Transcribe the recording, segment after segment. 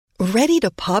Ready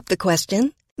to pop the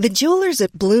question? The jewelers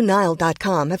at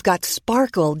BlueNile.com have got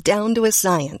sparkle down to a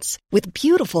science with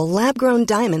beautiful lab-grown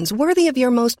diamonds worthy of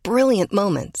your most brilliant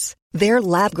moments. Their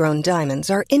lab-grown diamonds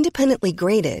are independently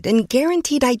graded and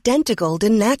guaranteed identical to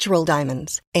natural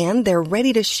diamonds, and they're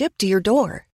ready to ship to your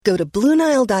door. Go to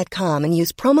BlueNile.com and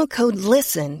use promo code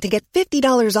LISTEN to get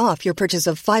 $50 off your purchase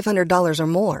of $500 or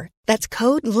more. That's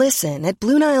code LISTEN at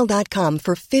BlueNile.com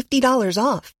for $50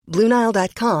 off.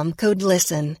 BlueNile.com, code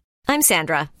LISTEN. I'm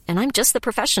Sandra, and I'm just the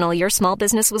professional your small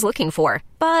business was looking for.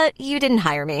 But you didn't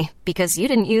hire me because you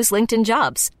didn't use LinkedIn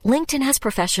Jobs. LinkedIn has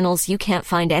professionals you can't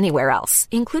find anywhere else,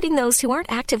 including those who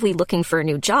aren't actively looking for a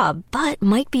new job, but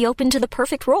might be open to the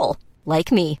perfect role,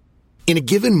 like me. In a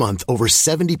given month, over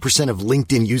 70% of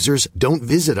LinkedIn users don't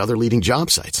visit other leading job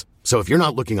sites. So if you're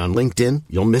not looking on LinkedIn,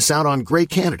 you'll miss out on great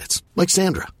candidates like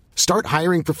Sandra. Start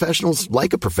hiring professionals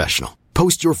like a professional.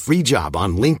 Post your free job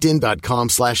on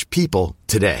linkedin.com/people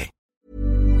today.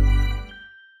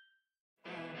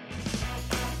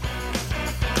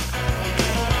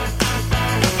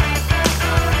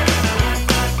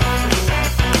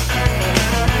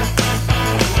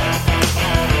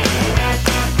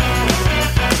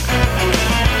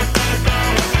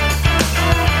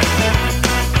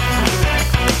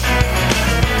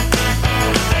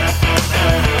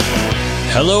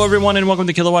 Hello, everyone, and welcome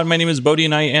to Kilowatt. My name is Bodhi,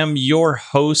 and I am your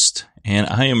host, and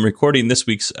I am recording this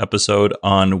week's episode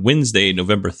on Wednesday,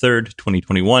 November 3rd,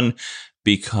 2021,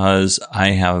 because I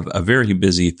have a very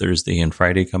busy Thursday and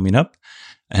Friday coming up,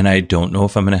 and I don't know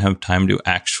if I'm going to have time to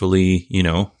actually,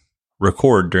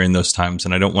 record during those times,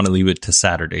 and I don't want to leave it to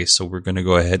Saturday, so we're going to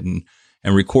go ahead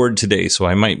and record today, so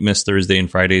I might miss Thursday and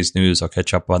Friday's news. I'll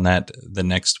catch up on that the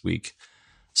next week.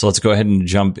 So let's go ahead and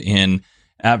jump in.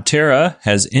 Aptera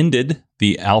has ended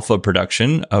the alpha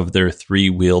production of their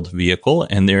three-wheeled vehicle,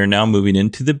 and they're now moving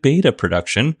into the beta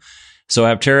production. So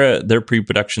Aptera, their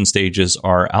pre-production stages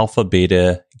are alpha,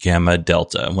 beta, gamma,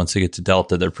 delta. Once they get to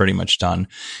delta, they're pretty much done.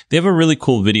 They have a really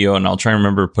cool video, and I'll try and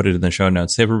remember to put it in the show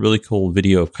notes. They have a really cool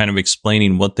video of kind of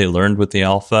explaining what they learned with the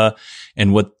alpha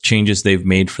and what changes they've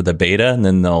made for the beta, and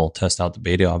then they'll test out the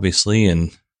beta, obviously,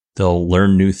 and they'll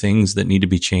learn new things that need to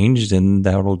be changed, and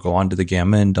that'll go on to the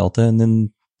gamma and delta, and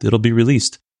then it'll be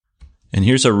released. And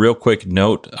here's a real quick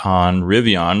note on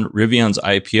Rivian. Rivian's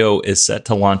IPO is set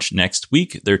to launch next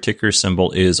week. Their ticker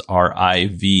symbol is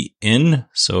RIVN.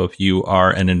 So if you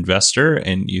are an investor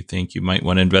and you think you might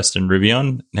want to invest in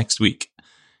Rivian next week,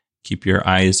 keep your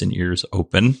eyes and ears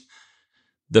open.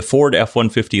 The Ford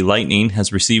F-150 Lightning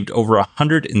has received over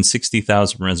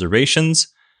 160,000 reservations.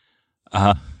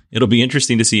 It'll be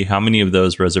interesting to see how many of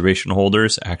those reservation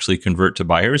holders actually convert to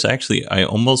buyers. Actually, I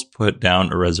almost put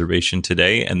down a reservation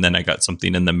today, and then I got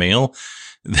something in the mail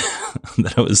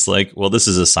that I was like, well, this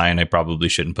is a sign I probably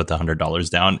shouldn't put the $100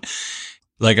 down.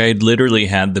 Like, I literally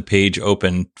had the page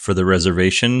open for the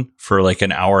reservation for like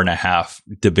an hour and a half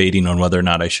debating on whether or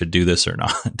not I should do this or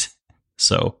not.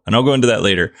 So, and I'll go into that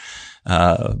later.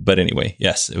 But anyway,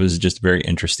 yes, it was just very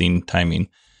interesting timing.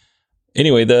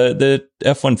 Anyway, the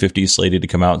F-150 is slated to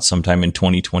come out sometime in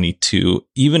 2022.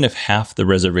 Even if half the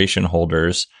reservation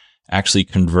holders actually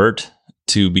convert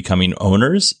to becoming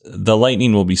owners, the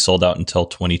Lightning will be sold out until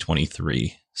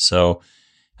 2023. So,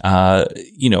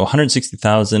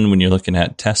 160,000 when you're looking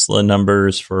at Tesla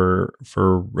numbers for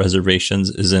reservations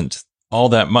isn't all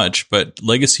that much, but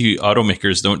legacy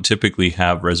automakers don't typically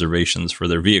have reservations for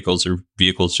their vehicles. Their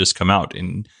vehicles just come out,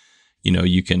 and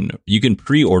you can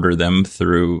pre-order them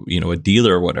through, a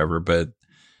dealer or whatever, but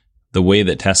the way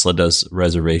that Tesla does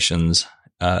reservations,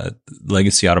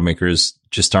 legacy automakers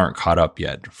just aren't caught up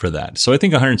yet for that. So I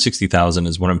think 160,000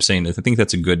 is what I'm saying. I think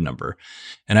that's a good number.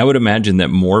 And I would imagine that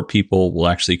more people will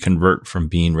actually convert from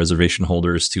being reservation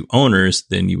holders to owners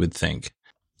than you would think.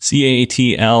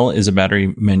 CATL is a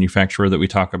battery manufacturer that we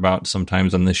talk about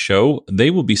sometimes on this show. They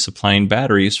will be supplying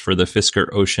batteries for the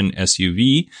Fisker Ocean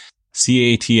SUV.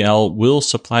 CATL will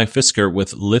supply Fisker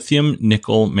with lithium,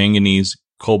 nickel, manganese,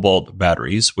 cobalt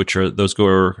batteries,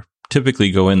 typically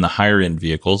go in the higher end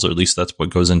vehicles, or at least that's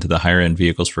what goes into the higher end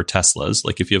vehicles for Teslas.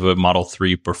 Like if you have a Model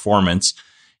 3 Performance,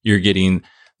 you're getting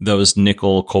those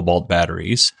nickel, cobalt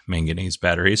batteries, manganese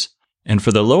batteries. And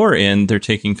for the lower end, they're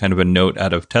taking kind of a note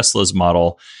out of Tesla's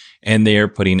model, and they are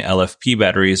putting LFP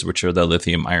batteries, which are the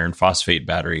lithium iron phosphate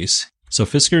batteries. So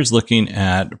Fisker is looking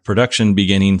at production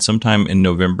beginning sometime in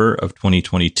November of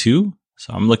 2022.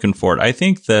 So I'm looking forward. I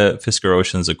think the Fisker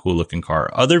Ocean is a cool looking car.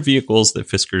 Other vehicles that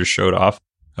Fisker showed off,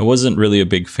 I wasn't really a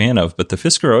big fan of, but the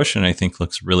Fisker Ocean I think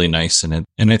looks really nice in it,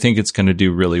 and I think it's going to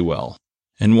do really well.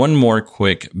 And one more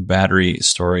quick battery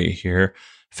story here.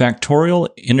 Factorial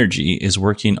Energy is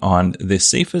working on the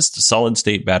safest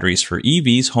solid-state batteries for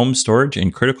EVs, home storage,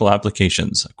 and critical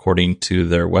applications, according to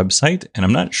their website. And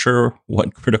I'm not sure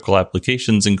what critical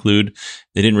applications include.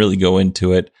 They didn't really go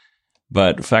into it.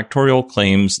 But Factorial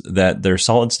claims that their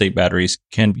solid-state batteries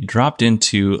can be dropped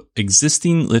into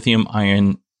existing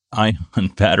lithium-ion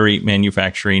battery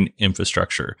manufacturing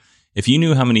infrastructure. If you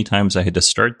knew how many times I had to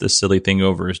start this silly thing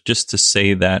over just to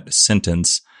say that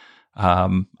sentence,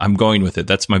 I'm going with it.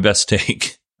 That's my best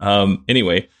take.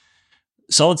 Anyway,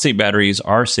 solid-state batteries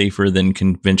are safer than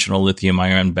conventional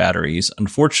lithium-ion batteries.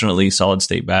 Unfortunately,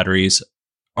 solid-state batteries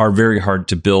are very hard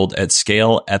to build at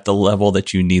scale at the level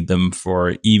that you need them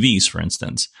for EVs, for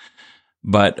instance.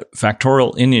 But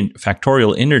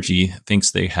Factorial Energy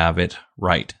thinks they have it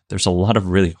right. There's a lot of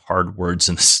really hard words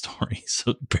in the story,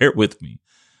 so bear with me.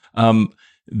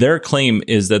 Their claim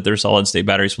is that their solid-state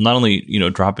batteries will not only,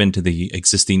 drop into the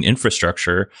existing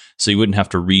infrastructure, so you wouldn't have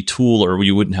to retool, or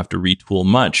you wouldn't have to retool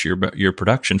much your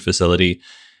production facility.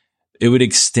 It would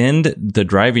extend the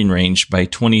driving range by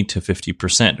 20 to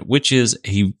 50%, which is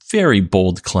a very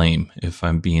bold claim, if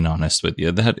I'm being honest with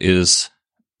you. That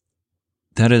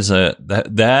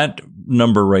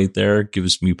number right there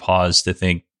gives me pause to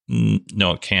think,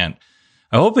 no, it can't.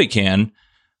 I hope it can,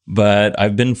 but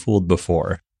I've been fooled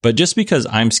before. But just because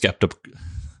I'm skeptical,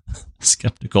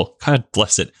 God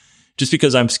bless it. Just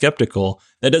because I'm skeptical,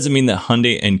 that doesn't mean that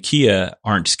Hyundai and Kia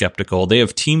aren't skeptical. They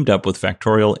have teamed up with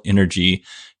Factorial Energy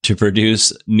to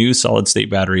produce new solid-state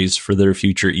batteries for their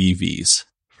future EVs.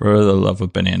 For the love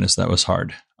of bananas, that was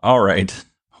hard. All right.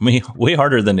 Way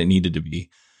harder than it needed to be.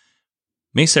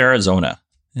 Mesa, Arizona,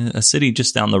 a city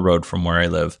just down the road from where I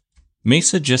live.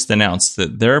 Mesa just announced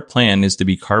that their plan is to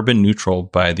be carbon neutral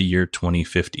by the year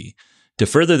 2050. To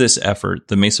further this effort,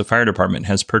 the Mesa Fire Department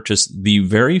has purchased the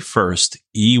very first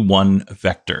E1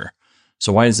 Vector.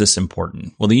 So why is this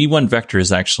important? Well, the E1 Vector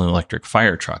is actually an electric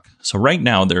fire truck. So right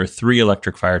now, there are 3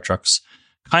 electric fire trucks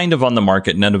kind of on the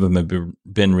market. None of them have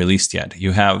been released yet.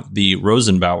 You have the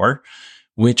Rosenbauer,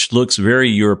 which looks very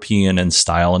European in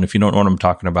style. And if you don't know what I'm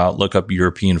talking about, look up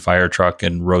European fire truck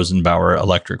and Rosenbauer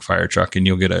electric fire truck, and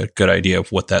you'll get a good idea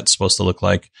of what that's supposed to look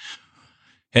like.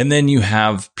 And then you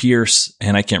have Pierce,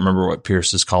 and I can't remember what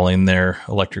Pierce is calling their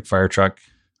electric fire truck.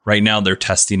 Right now, they're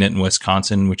testing it in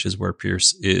Wisconsin, which is where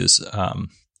Pierce is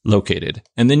located.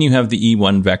 And then you have the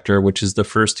E1 Vector, which is the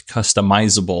first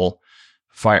customizable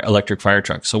electric fire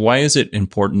truck. So why is it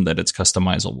important that it's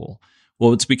customizable?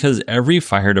 Well, it's because every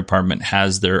fire department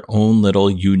has their own little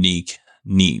unique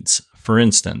needs. For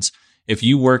instance, if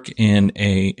you work in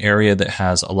an area that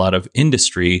has a lot of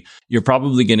industry, you're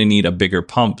probably going to need a bigger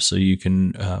pump so you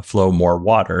can flow more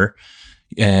water.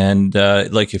 And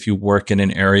like if you work in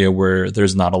an area where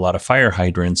there's not a lot of fire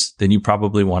hydrants, then you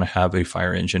probably want to have a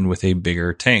fire engine with a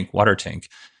bigger water tank.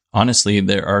 Honestly,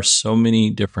 there are so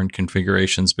many different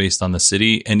configurations based on the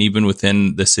city, and even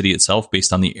within the city itself,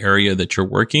 based on the area that you're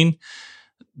working.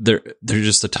 There are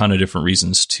just a ton of different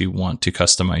reasons to want to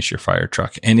customize your fire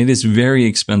truck. And it is very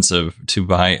expensive to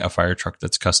buy a fire truck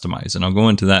that's customized. And I'll go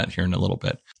into that here in a little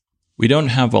bit. We don't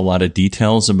have a lot of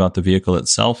details about the vehicle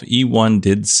itself. E1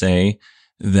 did say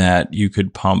that you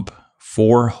could pump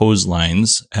 4 hose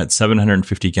lines at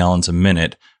 750 gallons a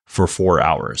minute for 4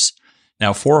 hours.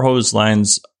 Now, 4 hose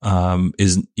lines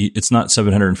it's not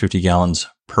 750 gallons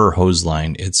per hose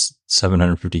line. It's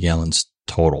 750 gallons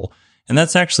total. And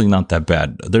that's actually not that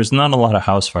bad. There's not a lot of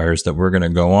house fires that we're going to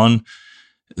go on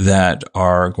that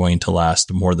are going to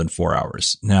last more than 4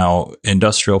 hours. Now,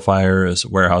 industrial fires,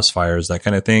 warehouse fires, that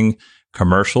kind of thing,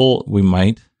 commercial, we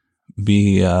might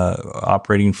be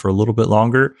operating for a little bit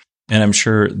longer. And I'm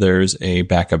sure there's a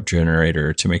backup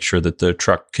generator to make sure that the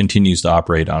truck continues to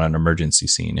operate on an emergency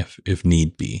scene if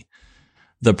need be.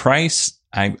 The price,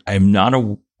 I'm not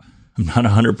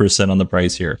 100% on the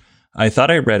price here. I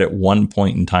thought I read at one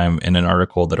point in time in an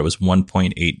article that it was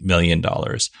 $1.8 million.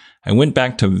 I went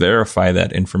back to verify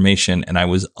that information and I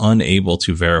was unable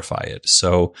to verify it.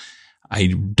 So I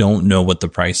don't know what the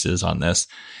price is on this.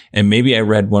 And maybe I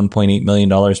read $1.8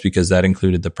 million because that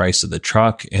included the price of the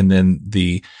truck. And then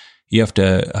you have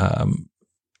to,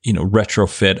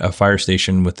 retrofit a fire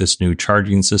station with this new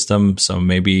charging system. So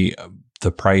maybe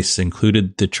the price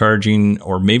included the charging,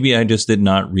 or maybe I just did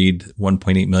not read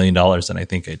 $1.8 million, and I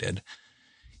think I did.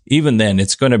 Even then,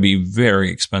 it's going to be very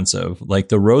expensive. Like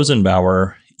the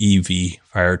Rosenbauer EV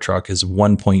fire truck is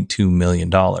 $1.2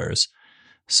 million.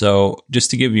 So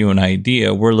just to give you an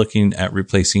idea, we're looking at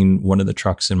replacing one of the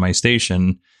trucks in my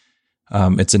station.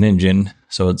 It's an engine,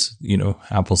 so it's,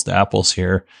 apples to apples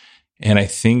here. And I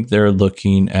think they're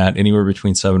looking at anywhere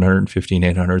between $750,000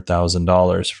 and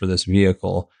 $800,000 for this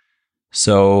vehicle.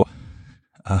 So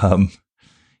If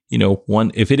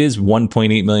it is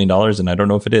 $1.8 million, and I don't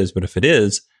know if it is, but if it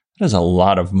is, that is a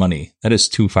lot of money. That is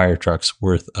 2 fire trucks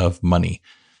worth of money.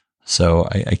 So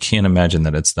I can't imagine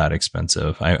that it's that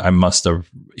expensive. I must have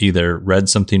either read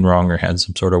something wrong or had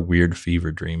some sort of weird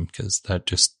fever dream, because that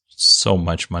just so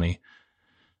much money.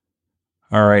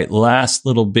 All right, last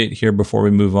little bit here before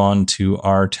we move on to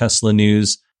our Tesla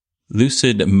news.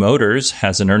 Lucid Motors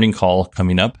has an earnings call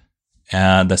coming up,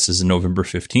 and this is November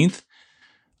 15th.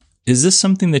 Is this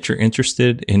something that you're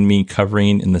interested in me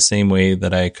covering in the same way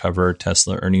that I cover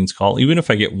Tesla earnings call? Even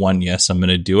if I get one yes, I'm going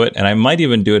to do it. And I might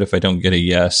even do it if I don't get a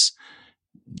yes,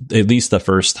 at least the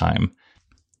first time.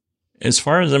 As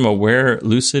far as I'm aware,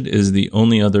 Lucid is the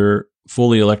only other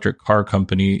fully electric car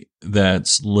company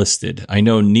that's listed. I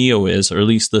know NIO is, or at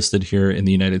least listed here in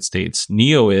the United States.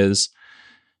 NIO is,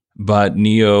 but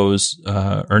NIO's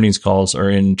earnings calls are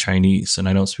in Chinese, and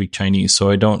I don't speak Chinese,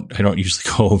 so I don't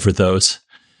usually go over those.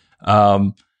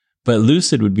 But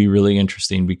Lucid would be really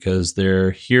interesting because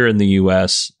they're here in the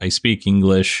US. I speak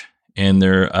English, and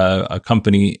they're a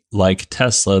company like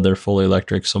Tesla. They're fully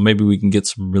electric. So maybe we can get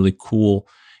some really cool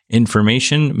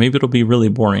information. Maybe it'll be really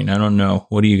boring. I don't know.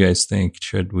 What do you guys think?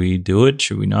 Should we do it?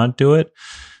 Should we not do it?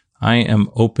 I am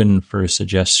open for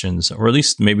suggestions, or at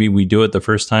least maybe we do it the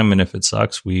first time. And if it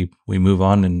sucks, we move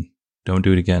on and don't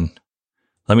do it again.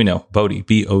 Let me know. Bodie,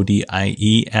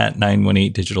 BODIE at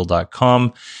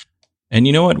 918digital.com. And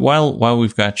you know what? While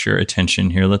we've got your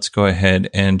attention here, let's go ahead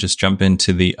and just jump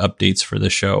into the updates for the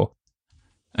show.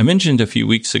 I mentioned a few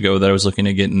weeks ago that I was looking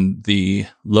at getting the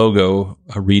logo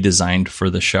redesigned for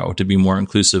the show to be more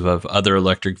inclusive of other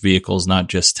electric vehicles, not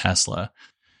just Tesla.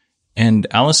 And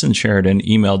Allison Sheridan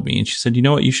emailed me and she said, you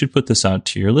know what? You should put this out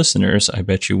to your listeners. I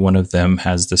bet you one of them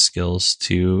has the skills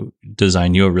to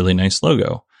design you a really nice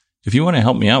logo. If you want to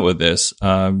help me out with this,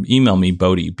 email me,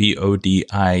 Bodie, BODIE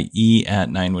at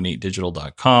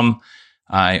 918digital.com.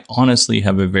 I honestly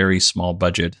have a very small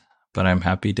budget, but I'm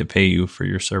happy to pay you for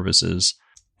your services.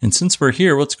 And since we're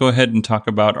here, let's go ahead and talk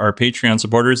about our Patreon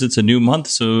supporters. It's a new month,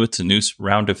 so it's a new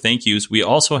round of thank yous. We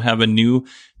also have a new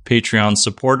Patreon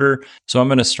supporter. So I'm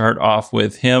going to start off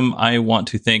with him. I want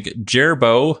to thank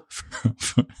Jerbo.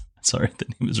 Sorry, the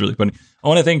name is really funny. I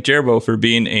want to thank Jerbo for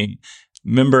being a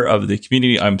member of the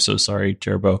community. I'm so sorry,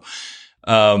 Jerbo.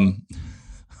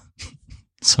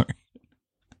 Sorry.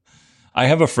 I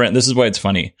have a friend. This is why it's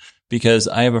funny, because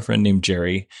I have a friend named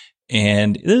Jerry,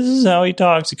 and this is how he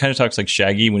talks. He kind of talks like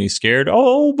Shaggy when he's scared.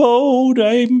 Oh, Bode,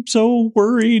 I'm so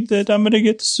worried that I'm going to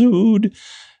get sued.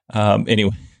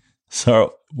 Anyway,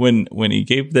 so when he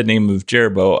gave the name of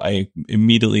Jerbo, I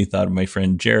immediately thought of my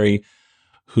friend Jerry,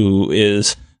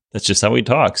 that's just how he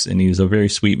talks. And he's a very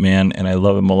sweet man, and I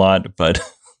love him a lot, but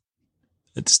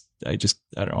I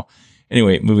don't know.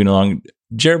 Anyway, moving along.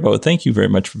 Jerbo, thank you very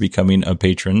much for becoming a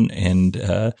patron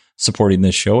and supporting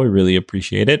this show. I really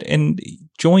appreciate it. And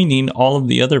joining all of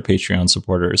the other Patreon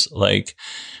supporters, like,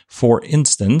 for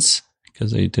instance,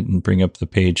 because I didn't bring up the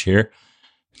page here.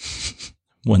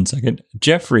 1 second.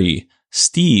 Jeffrey,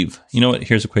 Steve. You know what?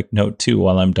 Here's a quick note, too,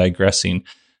 while I'm digressing.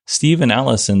 Steve and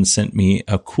Allison sent me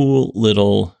a cool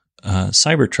little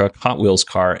Cybertruck Hot Wheels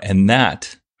car. And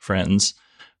that, friends,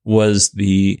 was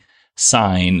the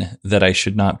sign that I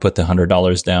should not put the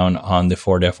 $100 down on the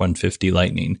Ford F-150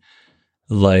 Lightning.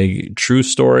 Like, true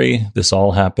story, this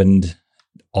all happened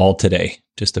all today,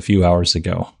 just a few hours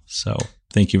ago. So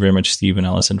thank you very much, Steve and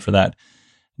Allison, for that.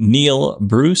 Neil,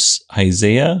 Bruce,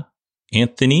 Isaiah,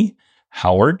 Anthony,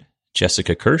 Howard,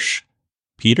 Jessica Kirsch,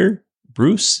 Peter,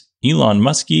 Bruce, Elon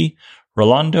Muskie,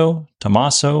 Rolando,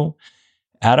 Tommaso,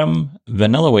 Adam,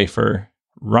 Vanilla Wafer,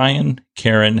 Ryan,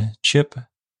 Karen, Chip,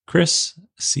 Chris,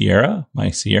 Sierra, my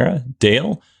Sierra,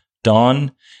 Dale,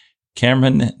 Dawn,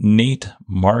 Cameron, Nate,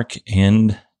 Mark,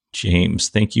 and James.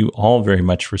 Thank you all very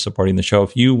much for supporting the show.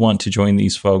 If you want to join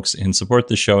these folks and support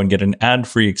the show and get an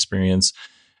ad-free experience,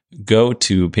 go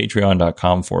to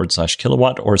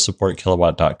patreon.com/kilowatt or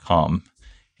supportkilowatt.com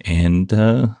and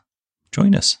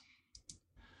join us.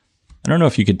 I don't know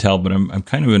if you could tell, but I'm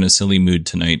kind of in a silly mood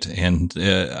tonight, and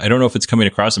I don't know if it's coming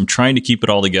across. I'm trying to keep it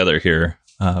all together here.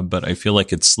 But I feel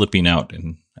like it's slipping out,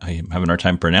 and I am having a hard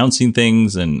time pronouncing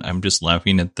things, and I'm just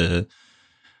laughing at the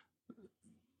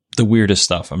weirdest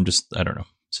stuff. I don't know.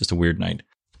 It's just a weird night.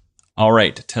 All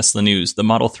right, Tesla news. The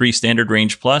Model 3 Standard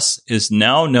Range Plus is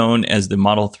now known as the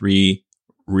Model 3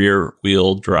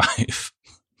 Rear-Wheel Drive.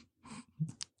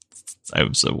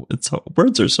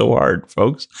 Words are so hard,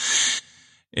 folks.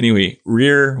 Anyway,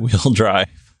 Rear-Wheel Drive.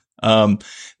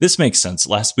 This makes sense.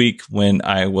 Last week when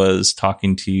I was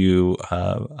talking to you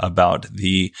about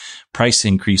the price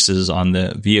increases on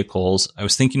the vehicles, I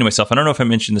was thinking to myself, I don't know if I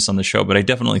mentioned this on the show, but I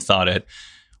definitely thought it.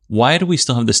 Why do we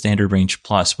still have the Standard Range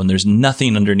Plus when there's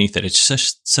nothing underneath it? It's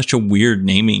just such a weird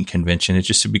naming convention. It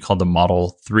just should be called the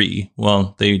Model 3.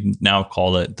 Well, they now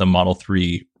call it the Model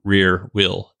 3 rear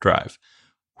wheel drive.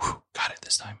 Whew, got it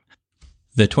this time.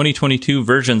 The 2022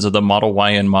 versions of the Model Y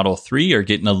and Model 3 are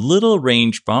getting a little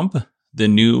range bump. The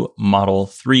new Model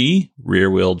 3 rear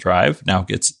wheel drive now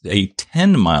gets a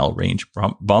 10-mile range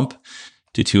bump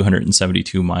to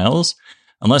 272 miles.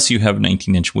 Unless you have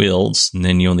 19-inch wheels, and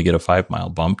then you only get a 5-mile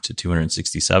bump to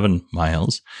 267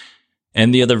 miles.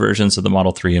 And the other versions of the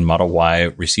Model 3 and Model Y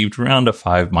received around a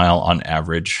 5-mile on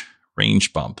average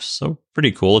range bump. So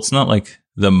pretty cool. It's not like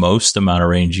the most amount of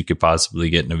range you could possibly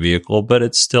get in a vehicle, but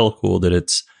it's still cool that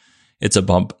it's a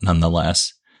bump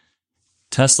nonetheless.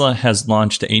 Tesla has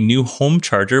launched a new home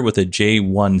charger with a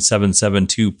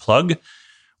J1772 plug,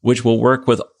 which will work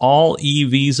with all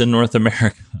EVs in North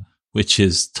America, which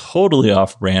is totally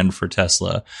off-brand for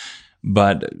Tesla,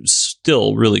 but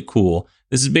still really cool.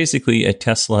 This is basically a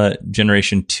Tesla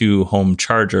Generation 2 home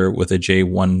charger with a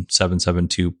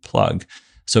J1772 plug.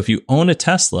 So if you own a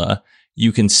Tesla,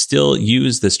 you can still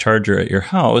use this charger at your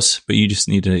house, but you just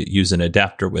need to use an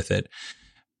adapter with it.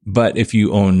 But if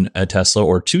you own a Tesla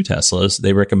or two Teslas,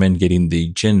 they recommend getting the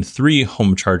Gen 3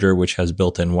 home charger, which has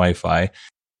built-in Wi-Fi.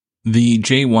 The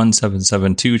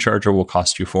J1772 charger will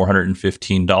cost you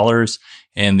 $415,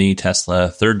 and the Tesla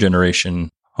third generation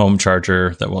home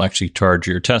charger that will actually charge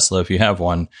your Tesla if you have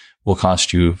one will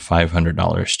cost you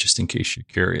 $500, just in case you're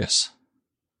curious.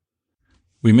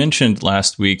 We mentioned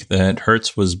last week that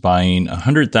Hertz was buying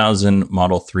 100,000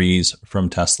 Model 3s from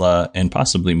Tesla and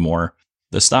possibly more.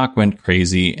 The stock went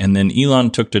crazy, and then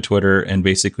Elon took to Twitter and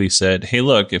basically said, hey,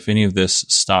 look, if any of this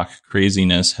stock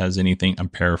craziness has anything, I'm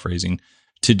paraphrasing,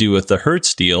 to do with the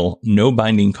Hertz deal, no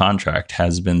binding contract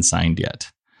has been signed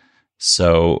yet.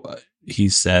 So he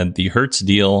said the Hertz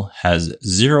deal has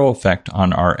zero effect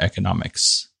on our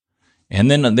economics. And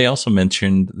then they also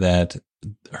mentioned that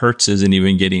Hertz isn't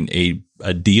even getting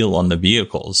a deal on the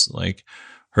vehicles. Like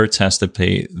Hertz has to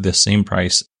pay the same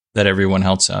price that everyone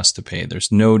else has to pay.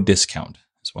 There's no discount,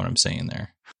 is what I'm saying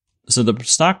there. So the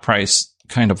stock price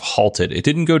kind of halted. It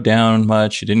didn't go down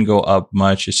much. It didn't go up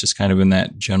much. It's just kind of in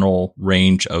that general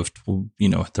range of,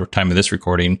 at the time of this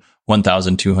recording,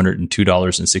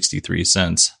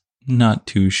 $1,202.63. Not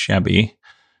too shabby.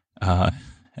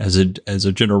 As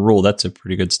a general rule, that's a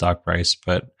pretty good stock price.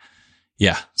 But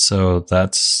yeah, so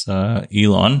that's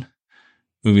Elon.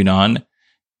 Moving on.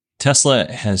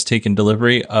 Tesla has taken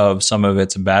delivery of some of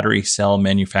its battery cell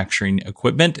manufacturing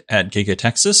equipment at Giga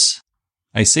Texas.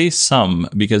 I say some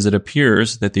because it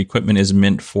appears that the equipment is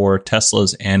meant for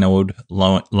Tesla's anode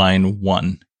line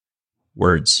 1.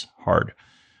 Words hard.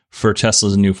 For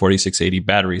Tesla's new 4680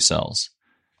 battery cells.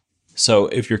 So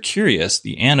if you're curious,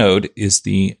 the anode is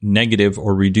the negative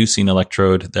or reducing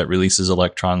electrode that releases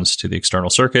electrons to the external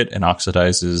circuit and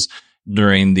oxidizes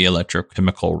during the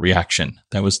electrochemical reaction.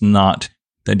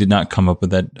 I did not come up with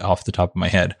that off the top of my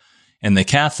head. And the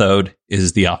cathode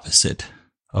is the opposite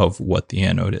of what the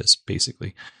anode is,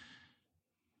 basically.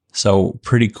 So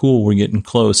pretty cool. We're getting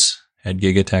close at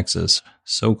Giga Texas.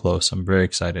 So close. I'm very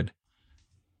excited.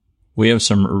 We have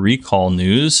some recall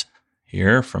news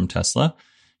here from Tesla.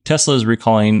 Tesla is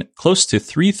recalling close to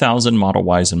 3,000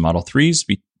 Model Ys and Model 3s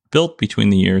built between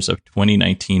the years of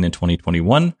 2019 and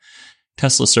 2021.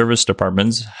 Tesla service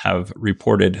departments have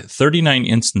reported 39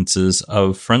 instances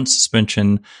of front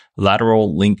suspension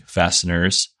lateral link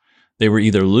fasteners. They were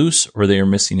either loose or they are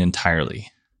missing entirely.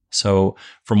 So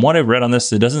from what I've read on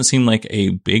this, it doesn't seem like a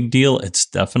big deal. It's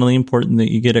definitely important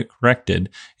that you get it corrected.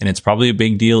 And it's probably a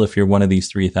big deal if you're one of these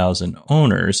 3,000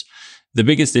 owners. The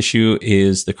biggest issue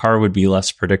is the car would be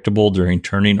less predictable during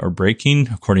turning or braking,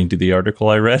 according to the article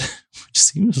I read, which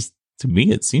seems, to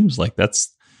me, it seems like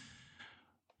that's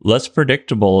less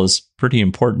predictable is pretty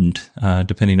important,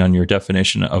 depending on your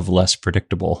definition of less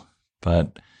predictable.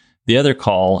 But the other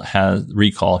recall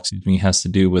has to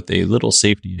do with a little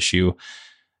safety issue.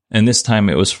 And this time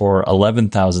it was for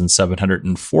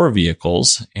 11,704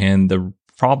 vehicles. And the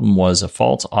problem was a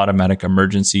false automatic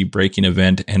emergency braking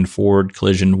event and forward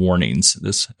collision warnings.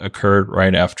 This occurred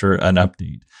right after an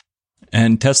update.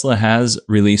 And Tesla has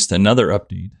released another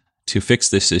update to fix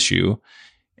this issue.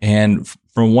 And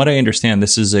from what I understand,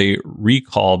 this is a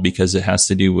recall because it has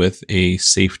to do with a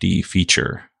safety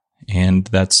feature. And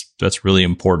that's really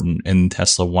important. And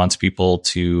Tesla wants people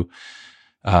to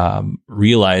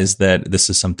realize that this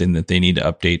is something that they need to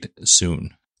update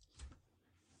soon.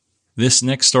 This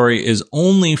next story is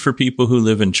only for people who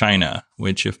live in China,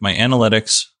 which if my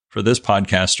analytics for this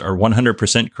podcast are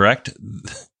 100% correct,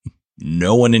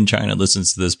 no one in China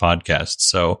listens to this podcast.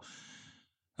 So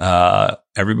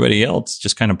everybody else,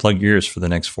 just kind of plug your ears for the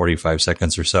next 45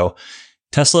 seconds or so.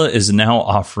 Tesla is now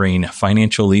offering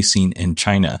financial leasing in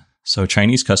China. So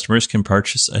Chinese customers can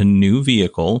purchase a new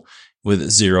vehicle with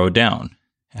zero down.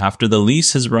 After the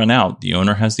lease has run out, the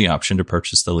owner has the option to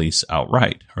purchase the lease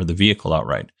outright or the vehicle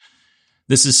outright.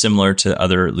 This is similar to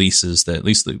other leases that at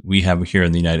least we have here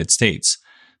in the United States.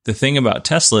 The thing about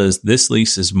Tesla is this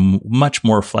lease is much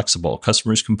more flexible.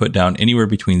 Customers can put down anywhere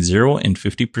between 0 and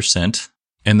 50%,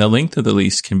 and the length of the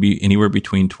lease can be anywhere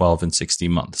between 12 and 60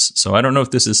 months. So I don't know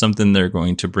if this is something they're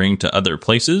going to bring to other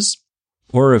places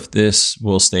or if this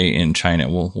will stay in China.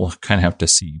 We'll kind of have to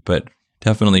see, but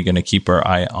definitely going to keep our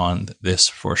eye on this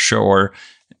for sure.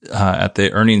 At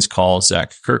the earnings call,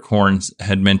 Zach Kirkhorn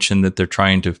had mentioned that they're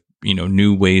trying to,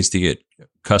 new ways to get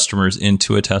customers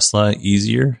into a Tesla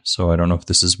easier. So I don't know if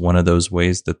this is one of those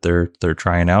ways that they're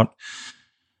trying out.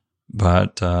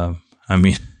 But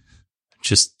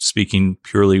just speaking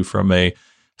purely from a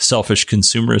selfish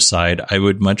consumer side, I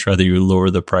would much rather you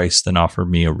lower the price than offer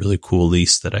me a really cool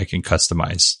lease that I can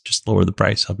customize. Just lower the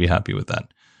price. I'll be happy with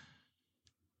that.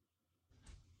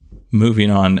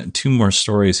 Moving on, 2 more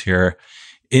stories here.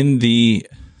 In the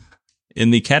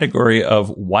category of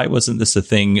why wasn't this a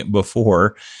thing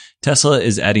before, Tesla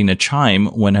is adding a chime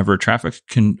whenever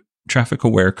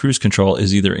traffic-aware cruise control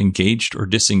is either engaged or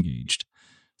disengaged.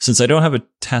 Since I don't have a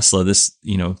Tesla, this,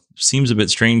 seems a bit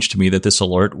strange to me that this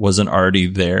alert wasn't already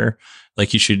there.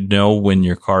 Like, you should know when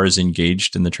your car is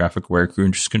engaged in the traffic-aware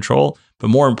cruise control, but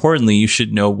more importantly, you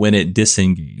should know when it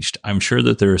disengaged. I'm sure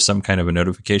that there is some kind of a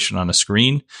notification on a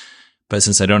screen, but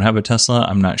since I don't have a Tesla,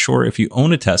 I'm not sure. If you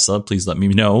own a Tesla, please let me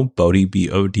know. Bodie,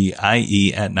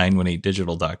 BODIE at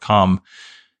 918digital.com.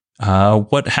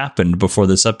 What happened before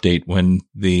this update when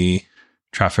the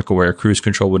traffic-aware cruise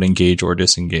control would engage or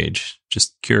disengage?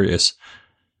 Just curious.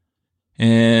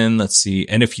 And let's see.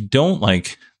 And if you don't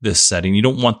like this setting, you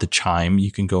don't want the chime, you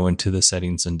can go into the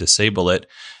settings and disable it.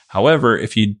 However,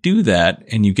 if you do that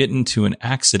and you get into an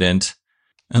accident,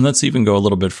 and let's even go a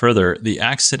little bit further, the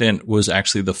accident was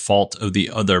actually the fault of the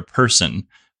other person,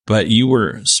 but you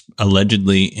were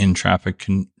allegedly in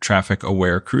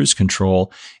traffic-aware cruise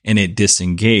control and it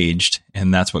disengaged,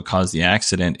 and that's what caused the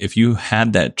accident. If you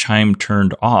had that chime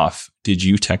turned off, did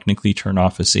you technically turn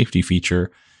off a safety feature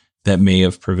that may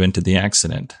have prevented the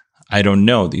accident? I don't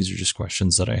know. These are just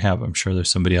questions that I have. I'm sure there's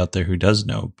somebody out there who does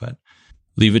know, but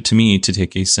leave it to me to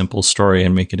take a simple story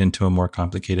and make it into a more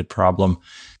complicated problem.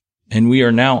 And we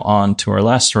are now on to our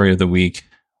last story of the week,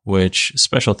 which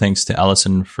special thanks to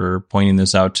Allison for pointing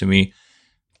this out to me.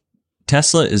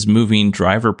 Tesla is moving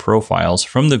driver profiles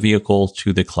from the vehicle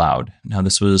to the cloud. Now,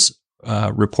 this was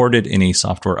reported in a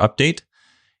software update,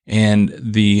 and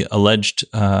the alleged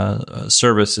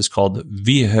service is called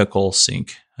Vehicle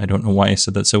Sync. I don't know why I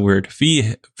said that so weird.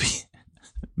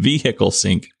 Vehicle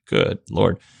Sync. Good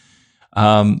Lord.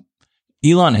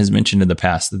 Elon has mentioned in the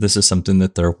past that this is something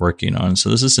that they're working on.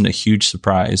 So this isn't a huge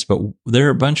surprise, but there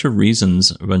are a bunch of reasons,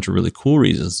 a bunch of really cool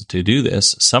reasons to do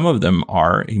this. Some of them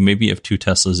are, maybe you have 2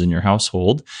 Teslas in your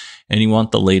household and you want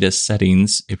the latest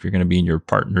settings if you're going to be in your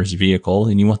partner's vehicle,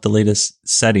 and you want the latest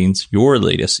settings,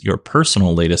 your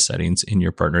personal latest settings in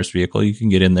your partner's vehicle. You can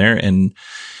get in there and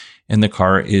the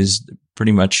car is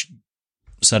pretty much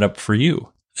set up for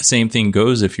you. The same thing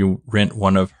goes if you rent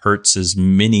one of Hertz's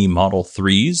mini Model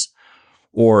 3s,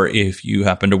 or if you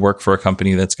happen to work for a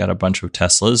company that's got a bunch of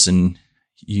Teslas and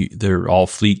they're all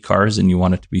fleet cars and you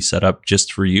want it to be set up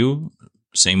just for you.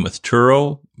 Same with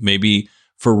Turo. Maybe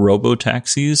for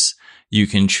robo-taxis, you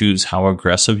can choose how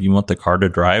aggressive you want the car to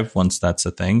drive once that's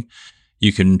a thing.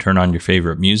 You can turn on your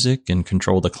favorite music and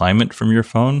control the climate from your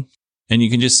phone. And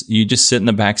you just sit in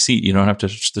the back seat. You don't have to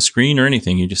touch the screen or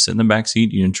anything. You just sit in the back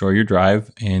seat, you enjoy your drive,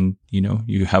 and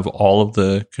you have all of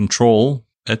the control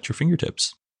at your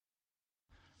fingertips.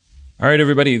 All right,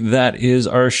 everybody, that is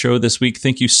our show this week.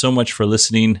 Thank you so much for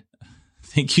listening.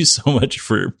 Thank you so much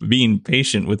for being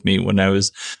patient with me when I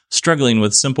was struggling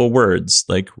with simple words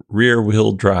like rear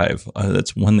wheel drive.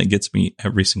 That's one that gets me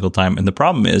every single time. And the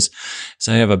problem is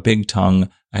I have a big tongue.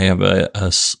 I have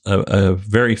a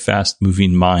very fast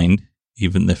moving mind,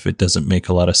 even if it doesn't make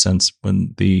a lot of sense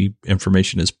when the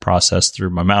information is processed through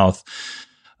my mouth.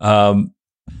 And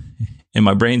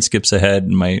my brain skips ahead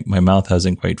and my mouth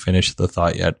hasn't quite finished the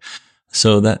thought yet.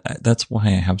 So that's why I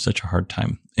have such a hard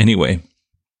time. Anyway,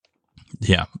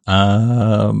 yeah,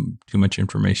 too much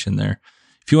information there.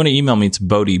 If you want to email me, it's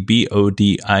Bodie,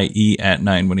 Bodie at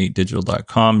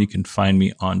 918digital.com. You can find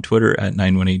me on Twitter at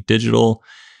 918digital.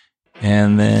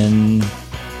 And then,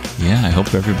 I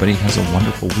hope everybody has a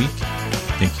wonderful week.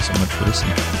 Thank you so much for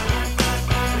listening.